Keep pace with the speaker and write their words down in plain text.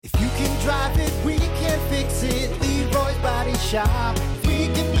drive it, we can fix it. Leroy's Body Shop. We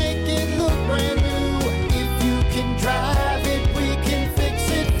can make it look brand new. If you can drive it, we can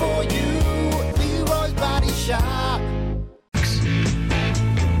fix it for you. Leroy's Body Shop.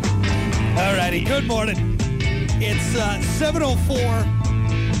 All righty, good morning. It's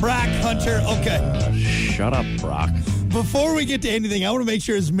 7:04. Brock, Hunter, okay. Shut up, Brock. Before we get to anything, I want to make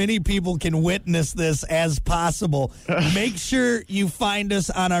sure as many people can witness this as possible. Make sure you find us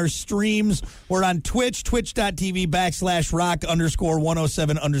on our streams. We're on Twitch,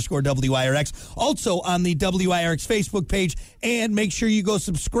 twitch.tv/rock_107_WIRX. Also on the WIRX Facebook page. And make sure you go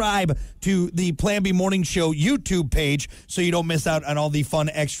subscribe to the Plan B Morning Show YouTube page so you don't miss out on all the fun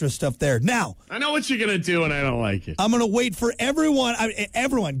extra stuff there. Now, I know what you're going to do, and I don't like it. I'm going to wait for everyone.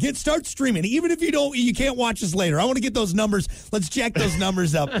 Start streaming. Even if you can't watch us later. I want to get those numbers. Let's jack those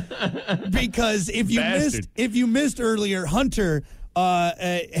numbers up. Because if you missed earlier, Hunter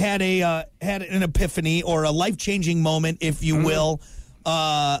had an epiphany or a life-changing moment, if you will.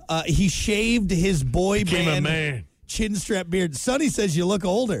 He shaved his boy band a man. Chin strap beard. Sonny says you look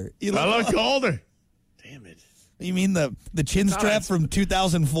older. I look older. Damn it. You mean the chin strap from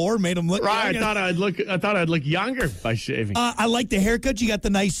 2004 made him look right? younger? I thought I'd look younger by shaving. I like the haircut. You got the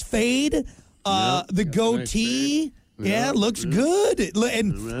nice fade. The goatee. Yeah, looks good.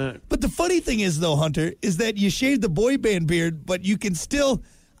 But the funny thing is, though, Hunter, is that you shaved the boy band beard, but you can still.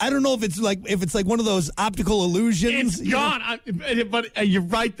 I don't know if it's like one of those optical illusions. It's gone. But you're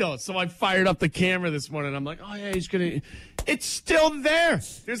right, though. So I fired up the camera this morning. I'm like, oh yeah, he's gonna. It's still there.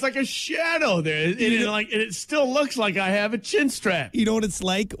 There's like a shadow there, and it still looks like I have a chin strap. You know what it's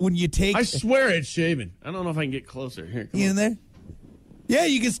like when you take. I swear it's shaven. I don't know if I can get closer. Here, come on. In there. Yeah,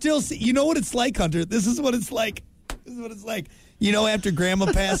 you can still see. You know what it's like, Hunter. This is what it's like. This is what it's like. You know, after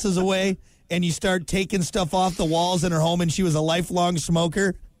Grandma passes away, and you start taking stuff off the walls in her home, and she was a lifelong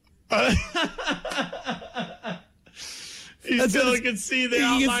smoker. You still can see the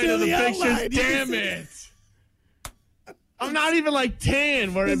outline of the picture. Damn it. I'm not even like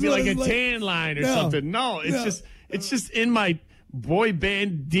tan, where it'd be like a tan line or something. No, it's just in my boy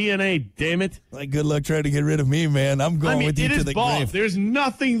band DNA, damn it. Like, good luck trying to get rid of me, man. I'm going with you to the grave. There's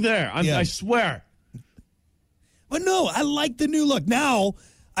nothing there. I swear. But no, I like the new look. Now,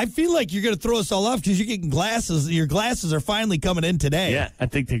 I feel like you're going to throw us all off because you're getting glasses. Your glasses are finally coming in today. Yeah, I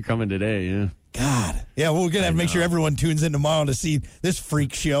think they're coming today, yeah. God. Yeah, well, we're going to have to make sure everyone tunes in tomorrow to see this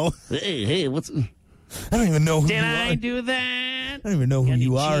freak show. Hey, what's... I don't even know who you are. Did I do that? I don't even know who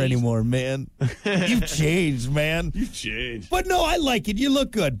you are anymore, man. You've changed, man. You've changed. But no, I like it. You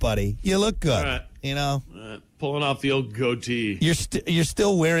look good, buddy. You look good. All right. You know? Pulling off the old goatee. You're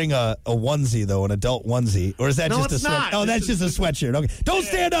still wearing a onesie, though, an adult onesie. Or is that just a sweatshirt? Oh, that's just a sweatshirt. Okay. Don't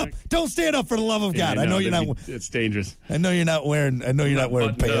stand up. Don't stand up for the love of God. I know you're not. It's dangerous. I know you're not wearing pants.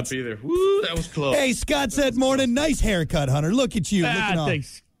 Up either. Woo, that was close. Hey, Scott said, morning. Nice haircut, Hunter. Look at you.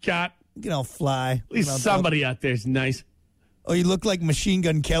 Thanks, Scott. Looking all fly. At least somebody out there is nice. Oh, you look like Machine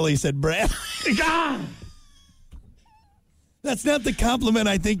Gun Kelly, said Brad. God! That's not the compliment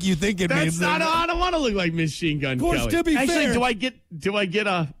I think you think it means. I don't want to look like Machine Gun Kelly. Of course, to be fair. Do I get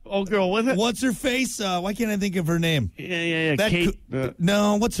a old girl with it? What's her face? Why can't I think of her name? Yeah. Kate.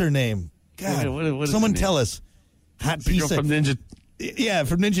 No, what's her name? God, what someone tell us. Hot piece of from Ninja. Yeah,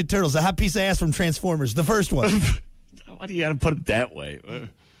 from Ninja Turtles. A hot piece of ass from Transformers. The first one. Why do you got to put it that way?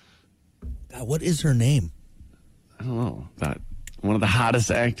 God, what is her name? I don't know. One of the hottest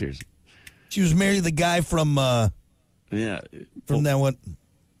actors. She was married to the guy from. From that one.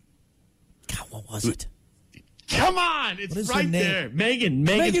 God, what was it? Come on, it's right there. Megan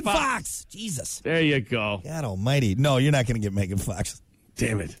Fox. Jesus. There you go. God almighty. No, you're not going to get Megan Fox.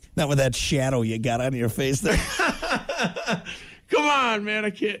 Damn it. Not with that shadow you got on your face there. Come on, man.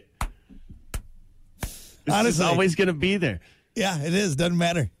 I can't. Honestly, it's always going to be there. Yeah, it is. Doesn't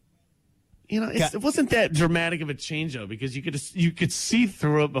matter. You know, it wasn't that dramatic of a change, though, because you could see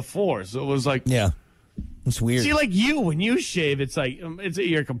through it before. So it was like... Yeah. It's weird. See, like when you shave, it's like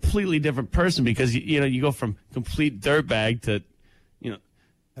you're a completely different person because you go from complete dirtbag to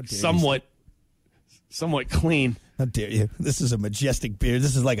somewhat clean. How dare you? This is a majestic beard.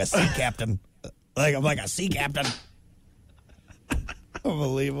 This is like a sea captain. I'm like a sea captain.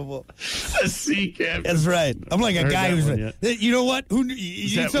 Unbelievable. A sea captain. That's right. I'm like a guy who's. You know what?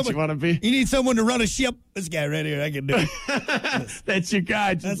 Is that what you want to be? You need someone to run a ship. This guy right here, I can do it. That's your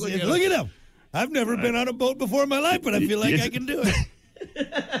guy. Look at him. I've never been on a boat before in my life, but I feel like I can do it.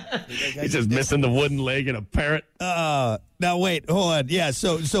 He's just missing the wooden leg and a parrot. Now, wait, hold on. Yeah,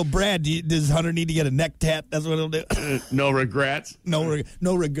 so Brad, does Hunter need to get a neck tat? That's what he'll do? No regrets. No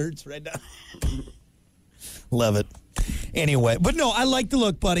regrets right now. Love it. Anyway, but no, I like the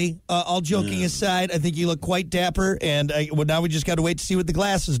look, buddy. All joking aside, I think you look quite dapper, and now we just got to wait to see what the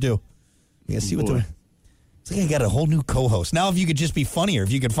glasses do. You got to see what the... It's like I got a whole new co-host. Now if you could just be funnier,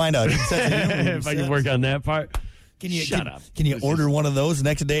 if you could find out. If I could work on that part. Shut up. Can you order one of those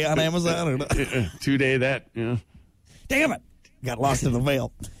next day on Amazon? 2 day that, yeah. Damn it. Got lost in the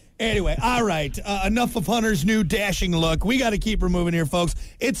veil. Anyway, all right. Enough of Hunter's new dashing look. We got to keep her moving here, folks.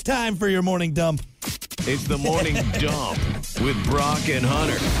 It's time for your morning dump. It's the morning dump with Brock and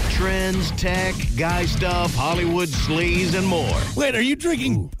Hunter. Trends, tech, guy stuff, Hollywood sleaze, and more. Wait, are you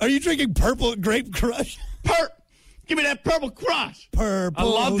drinking? Are you drinking Purple Grape Crush? Give me that Purple Crush. Purple. I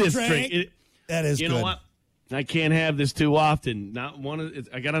love this drink. That is good. You know what? I can't have this too often.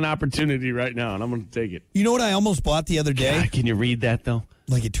 I got an opportunity right now, and I'm going to take it. You know what I almost bought the other day? God, can you read that though?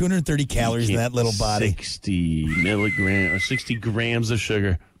 Like 230 calories in that little body. 60 milligrams or 60 grams of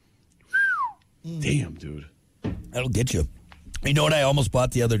sugar. Damn, dude. That'll get you. You know what I almost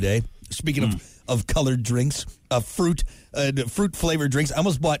bought the other day? Speaking of colored drinks, fruit flavored drinks, I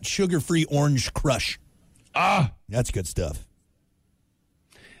almost bought sugar-free Orange Crush. That's good stuff.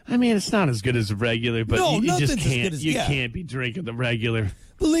 I mean, it's not as good as the regular, but you just can't. You can't be drinking the regular.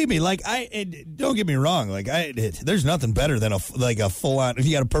 Believe me, don't get me wrong. There's nothing better than a full on. If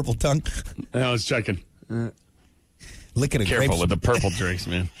you got a purple tongue, I was checking. Licking a Careful grapes. with the purple drinks,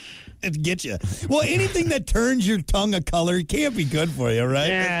 man. It gets you. Well, anything that turns your tongue a color can't be good for you, right?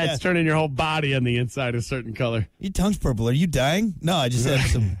 Yeah, it's turning your whole body on the inside a certain color. Your tongue's purple. Are you dying? No, I just had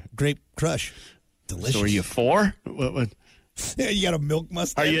some grape crush. Delicious. So are you 4? What? Yeah, you got a milk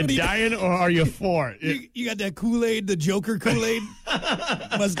mustache. Are you dying or are you 4? You got that Kool-Aid, the Joker Kool-Aid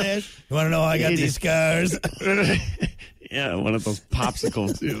mustache? You want to know how I got these scars? Yeah, one of those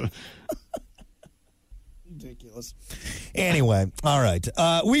popsicles, too. Ridiculous. Anyway, all right.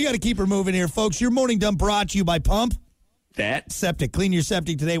 We got to keep her moving here, folks. Your morning dump brought to you by Pump That Septic. Clean your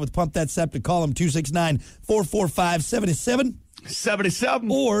septic today with Pump That Septic. Call them 269-445-77. 77.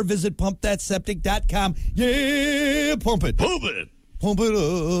 Or visit pumpthatseptic.com. Yeah, pump it. Pump it. Pump it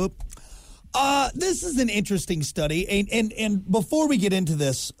up. This is an interesting study. And before we get into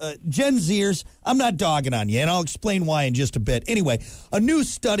this, Gen Zers, I'm not dogging on you, and I'll explain why in just a bit. Anyway, a new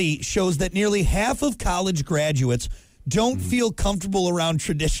study shows that nearly half of college graduates don't feel comfortable around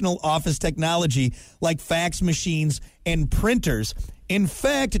traditional office technology like fax machines and printers. In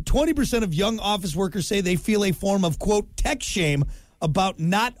fact, 20% of young office workers say they feel a form of, quote, tech shame about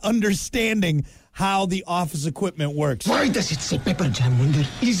not understanding how the office equipment works. Why does it say paper jam when there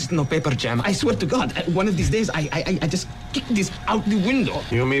is no paper jam? I swear to God, one of these days, I just kick this out the window.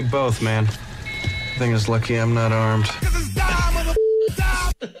 You and me both, man. Thing is lucky I'm not armed.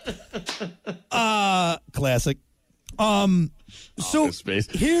 Classic. So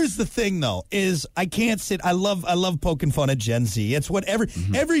here's the thing, though, is I can't sit. I love poking fun at Gen Z. It's what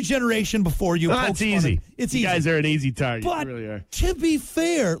every generation before you. It's easy. It's you easy. guys are an easy target. But you really are. To be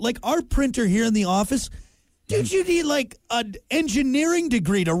fair, like our printer here in the office, dude, you need like an engineering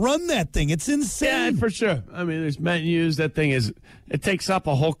degree to run that thing. It's insane. Yeah, for sure. I mean, there's menus. That thing it takes up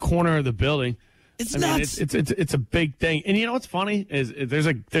a whole corner of the building. It's nuts. It's a big thing. And you know what's funny is there's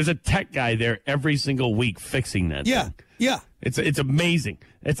a tech guy there every single week fixing that. Yeah. thing. Yeah. It's amazing.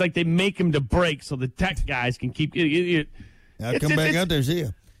 It's like they make him to break so the tech guys can keep. I'll come back out there, see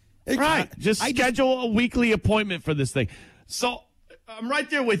you. Right. Just schedule a weekly appointment for this thing. So I'm right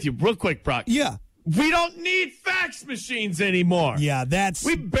there with you. Real quick, Brock. Yeah. We don't need fax machines anymore. Yeah,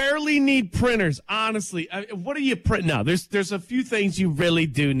 we barely need printers, honestly. What are you printing now? There's a few things you really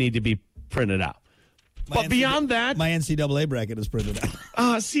do need to be printed out. But beyond that, my NCAA bracket is printed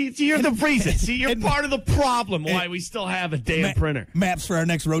out. See, you're the reason. See, you're part of the problem why we still have a damn printer. Maps for our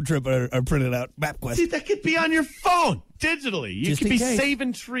next road trip are printed out. MapQuest. See, that could be on your phone digitally. You could be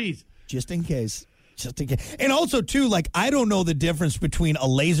saving trees. Just in case. And also, too, like, I don't know the difference between a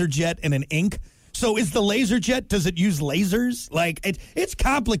laser jet and an ink. So is the laser jet, does it use lasers? Like, it's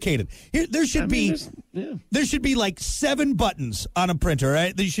complicated. There should be like 7 buttons on a printer,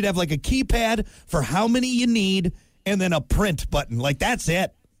 right? You should have like a keypad for how many you need and then a print button. Like, that's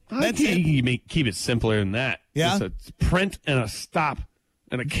it. You can keep it simpler than that. Yeah? Just a print and a stop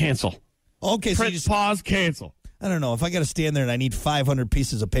and a cancel. Okay, print, so pause, cancel. I don't know. If I got to stand there and I need 500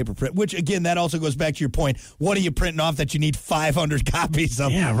 pieces of paper print, which, again, that also goes back to your point. What are you printing off that you need 500 copies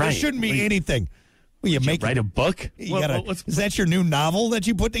of? Yeah, right. There shouldn't be anything. Will you write a book? Is that your new novel that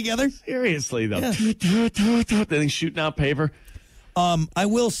you put together? Seriously, though. Yeah. Then shooting out paper. I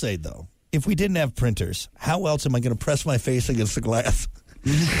will say, though, if we didn't have printers, how else am I going to press my face against the glass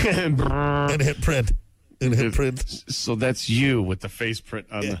and hit print? So that's you with the face print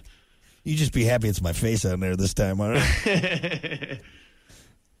on the... You just be happy it's my face on there this time, all right?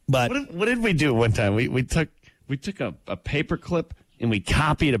 But what did we do one time? We took a paper clip and we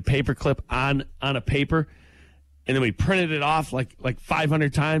copied a paper clip on a paper, and then we printed it off like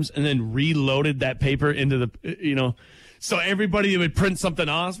 500 times, and then reloaded that paper into the so everybody would print something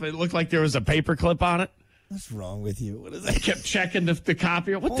off. It looked like there was a paper clip on it. What's wrong with you? What is that? I kept checking the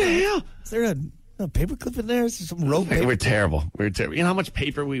copier. What the hell? Is there a paper clip in there? Is there some rope paper? We're terrible. You know how much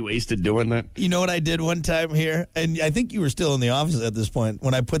paper we wasted doing that? You know what I did one time here? And I think you were still in the office at this point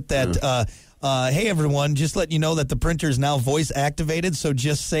when I put that, hey, everyone, just let you know that the printer is now voice activated, so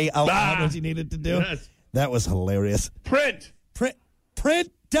just say out loud what you needed to do. Yes. That was hilarious. Print,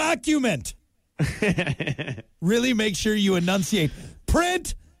 document. Really make sure you enunciate.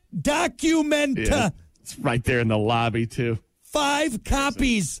 Print, document. Yeah, it's right there in the lobby, too. 5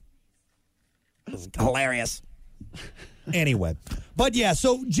 copies. Hilarious. Anyway, but yeah,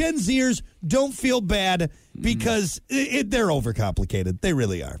 so Gen Zers, don't feel bad because they're overcomplicated. They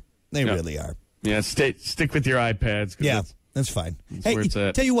really are. They really are. Yeah, stick with your iPads. Yeah, that's fine. Hey,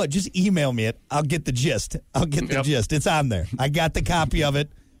 tell you what, just email me it. I'll get the gist. Gist. It's on there. I got the copy of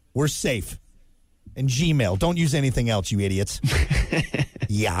it. We're safe. And Gmail. Don't use anything else, you idiots.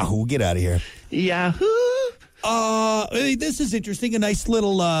 Yahoo. Get out of here. Yahoo. This is interesting. A nice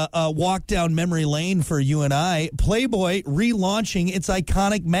little walk down memory lane for you and I. Playboy relaunching its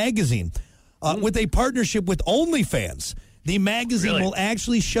iconic magazine with a partnership with OnlyFans. The magazine will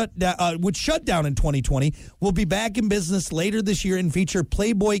actually shut down in 2020. Will be back in business later this year and feature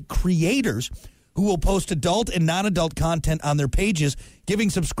Playboy creators who will post adult and non-adult content on their pages, giving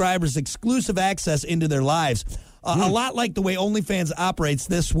subscribers exclusive access into their lives. A lot like the way OnlyFans operates,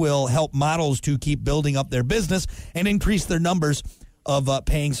 this will help models to keep building up their business and increase their numbers of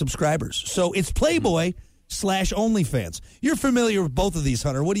paying subscribers. So it's Playboy / OnlyFans. You're familiar with both of these,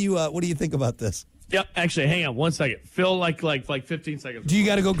 Hunter. What do you think about this? Yep. Actually, hang on 1 second. Phil, like 15 seconds. Do you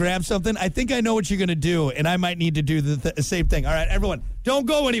got to go grab something? I think I know what you're going to do, and I might need to do the same thing. All right, everyone, don't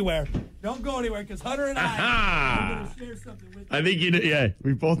go anywhere. Don't go anywhere, because Hunter and I are going to share something with you. I think you do. Yeah,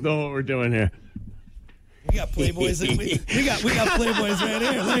 we both know what we're doing here. We got Playboys. we got Playboys right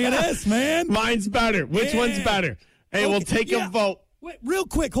here. Look at this, man. Mine's better. Which one's better? Hey, we'll take a vote. Wait, real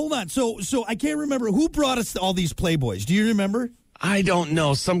quick, hold on. So I can't remember who brought us all these Playboys. Do you remember? I don't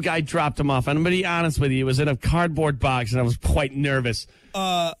know. Some guy dropped them off. I'm going to be honest with you. It was in a cardboard box, and I was quite nervous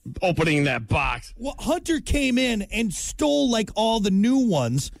opening that box. Well, Hunter came in and stole, like, all the new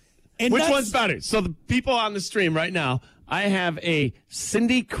ones. And which one's better? So the people on the stream right now, I have a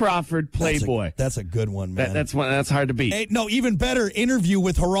Cindy Crawford Playboy. That's a good one, man. That's hard to beat. Hey, no, even better, interview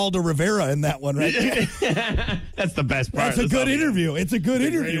with Geraldo Rivera in that one, right there. That's the best part. That's a good interview. It's a good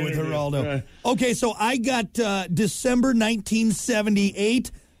interview with Geraldo. Right. Okay, so I got December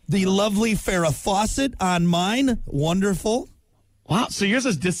 1978, the lovely Farrah Fawcett on mine. Wonderful. Wow, so yours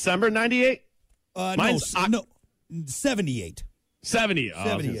is December 98? Mine's 78. 70. Oh,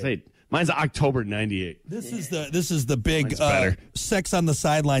 78. Mine's October 98. This is the big sex on the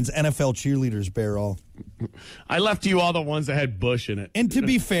sidelines NFL cheerleaders barrel. I left you all the ones that had Bush in it. And to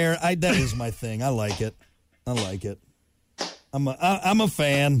be fair, that is my thing. I like it. I'm a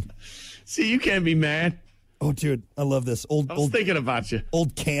fan. See, you can't be mad. Oh, dude, I love this. I was thinking about you.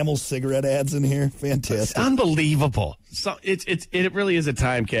 Old Camel cigarette ads in here. Fantastic. It's unbelievable. So it really is a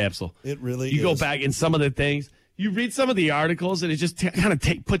time capsule. It really is. You go back in some of the things. You read some of the articles, and it just kind of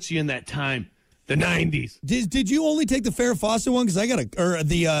puts you in that time, the 90s. Did you only take the Farrah Fawcett one? Because I got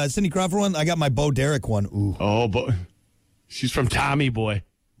the Cindy Crawford one. I got my Bo Derek one. Ooh. Oh, boy. She's from Tommy Boy.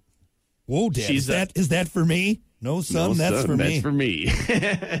 Whoa, Dad. Is that for me? No, son, that's for me. That's for me.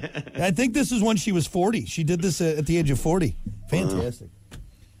 I think this is when she was 40. She did this at the age of 40. Fantastic.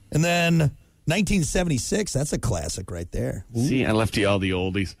 And then 1976, that's a classic right there. Ooh. See, I left you all the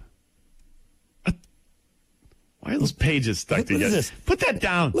oldies. Why are those pages stuck together? What is this? Put that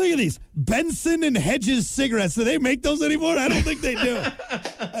down. Look at these. Benson and Hedges cigarettes. Do they make those anymore? I don't think they do.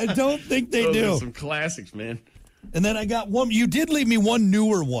 Those are some classics, man. And then I got one. You did leave me one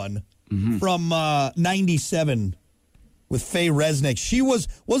newer one from 97 with Faye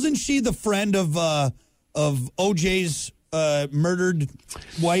Resnick. Wasn't she the friend of OJ's murdered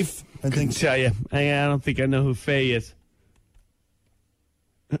wife? I think. Tell you, I don't think I know who Faye is.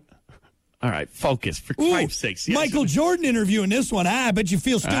 All right, focus, for Christ's sakes. Yes. Michael Jordan interviewing this one. I bet you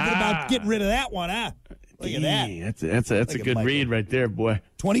feel stupid about getting rid of that one. Look at that. That's a good read right there, boy.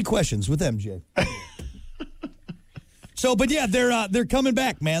 20 questions with MJ. So, but yeah, they're coming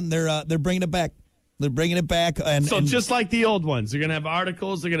back, man. They're bringing it back. They're bringing it back. And just like the old ones, they're going to have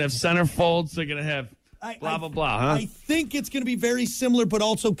articles. They're going to have centerfolds. They're going to have blah, blah, blah, huh? I think it's going to be very similar, but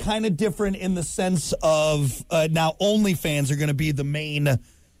also kind of different in the sense of now OnlyFans are going to be the main,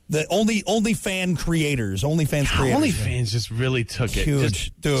 the OnlyFans creators. OnlyFans just really took it.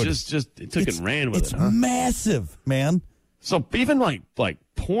 Huge, dude. Just took it and ran with it, huh? It's massive, man. So even like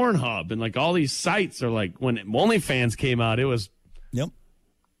Pornhub and like all these sites are like, when OnlyFans came out, it was, Yep.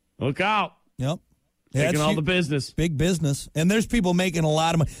 Look out. Yep. Taking all the business. Big business. And there's people making a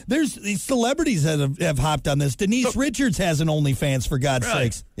lot of money. There's these celebrities that have hopped on this. Denise Richards has an OnlyFans, for God's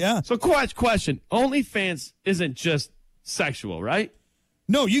sakes. Yeah. So question, OnlyFans isn't just sexual, right?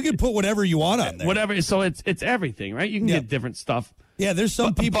 No, you can put whatever you want on there. Whatever. So it's everything, right? You can get different stuff. Yeah, there's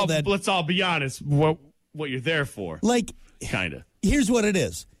some people that... Let's all be honest, what you're there for. Like... Kind of. Here's what it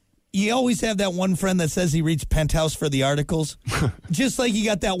is. You always have that one friend that says he reads Penthouse for the articles. Just like you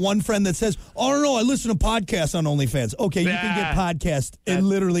got that one friend that says, oh, no, I listen to podcasts on OnlyFans. Okay, you can get podcasts in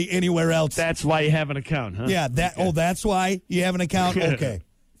literally anywhere else. That's why you have an account, huh? Yeah, that's why you have an account? Okay.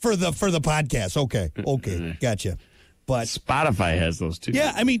 For the podcast. Okay, gotcha. But Spotify has those too.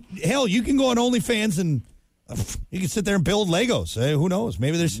 Yeah, I mean, hell, you can go on OnlyFans and you can sit there and build Legos. Hey, who knows?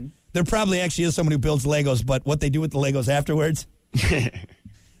 Maybe there probably actually is someone who builds Legos, but what they do with the Legos afterwards...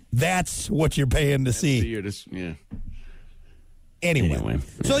 That's what you're paying to see. Yeah. Anyway.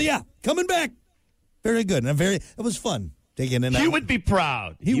 So, yeah, coming back. Very good. And it was fun. Taking it out. He would be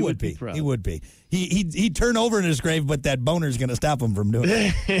proud. He would be. Proud. He would be. He'd turn over in his grave, but that boner's going to stop him from doing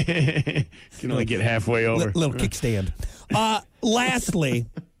it. Can only get halfway over. Little kickstand. Lastly,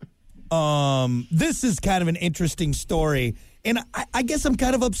 this is kind of an interesting story, and I guess I'm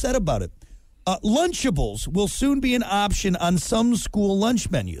kind of upset about it. Lunchables will soon be an option on some school lunch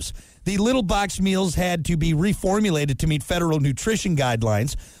menus. The little box meals had to be reformulated to meet federal nutrition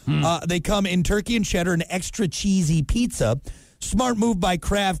guidelines. They come in turkey and cheddar and extra cheesy pizza. Smart move by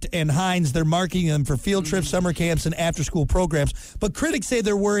Kraft and Heinz. They're marketing them for field trips, summer camps, and after-school programs. But critics say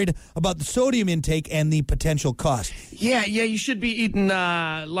they're worried about the sodium intake and the potential cost. Yeah, you should be eating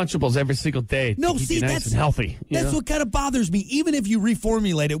Lunchables every single day. No, see, nice and healthy. That's what kind of bothers me. Even if you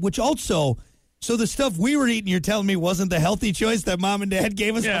reformulate it, which also... So the stuff we were eating, you're telling me wasn't the healthy choice that Mom and Dad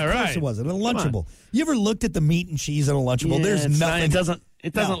gave us? Yeah, of course it wasn't. A Lunchable. You ever looked at the meat and cheese in a Lunchable? Yeah, There's nothing.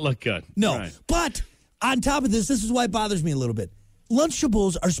 It doesn't look good. No. Right. But on top of this is why it bothers me a little bit.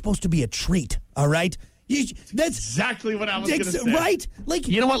 Lunchables are supposed to be a treat, all right? That's exactly what I was going to say. Right? Like,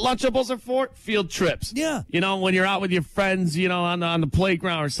 you know what Lunchables are for? Field trips. Yeah. You know, when you're out with your friends, you know, on the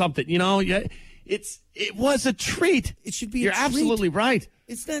playground or something, you know, it was a treat. It should be You're a treat. absolutely right.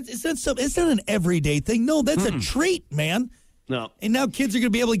 It's not an everyday thing. No, that's a treat, man. No. And now kids are going to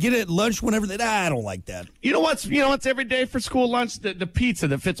be able to get it at lunch whenever I don't like that. You know what's every day for school lunch? The pizza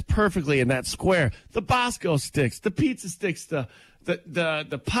that fits perfectly in that square. The Bosco sticks, the pizza sticks, the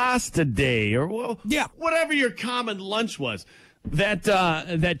pasta day, or whatever your common lunch was.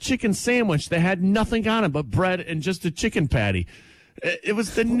 That chicken sandwich that had nothing on it but bread and just a chicken patty. It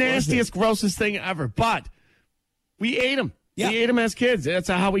was the nastiest, grossest thing ever. But we ate them. Yeah. We ate them as kids. That's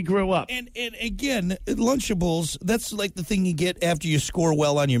how we grew up. And again, Lunchables, that's like the thing you get after you score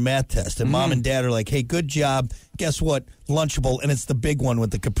well on your math test. And Mom and Dad are like, hey, good job. Guess what? Lunchable. And it's the big one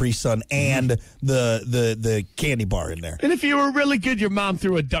with the Capri Sun and the candy bar in there. And if you were really good, your mom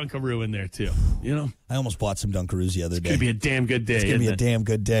threw a Dunkaroo in there, too. You know? I almost bought some Dunkaroos the other day. It's going to be a damn good day. It's going to be a damn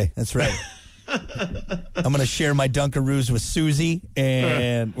good day. That's right. I'm going to share my Dunkaroos with Susie,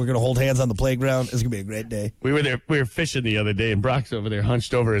 and we're going to hold hands on the playground. It's going to be a great day. We were fishing the other day, and Brock's over there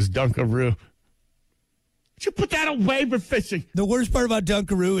hunched over his Dunkaroo. Would you put that away? We're fishing. The worst part about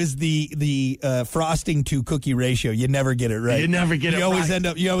Dunkaroo is the frosting to cookie ratio. You never get it right. You never get it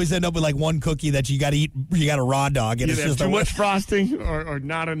right. You always end up with like one cookie that you got to eat. You got a raw dog, and it's just too much frosting or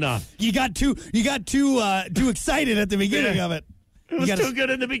not enough. You got too excited at the beginning of it. It was too good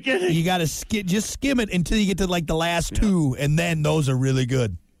in the beginning. You got to just skim it until you get to like the last two, and then those are really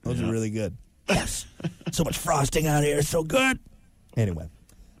good. Those are really good. Yes. So much frosting out here. So good. Anyway.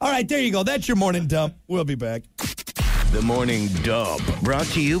 All right, there you go. That's your morning dump. We'll be back. The Morning Dump, brought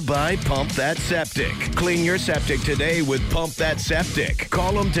to you by Pump That Septic. Clean your septic today with Pump That Septic.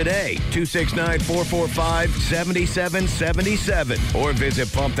 Call them today, 269-445-7777, or visit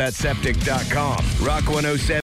pumpthatseptic.com. Rock 107.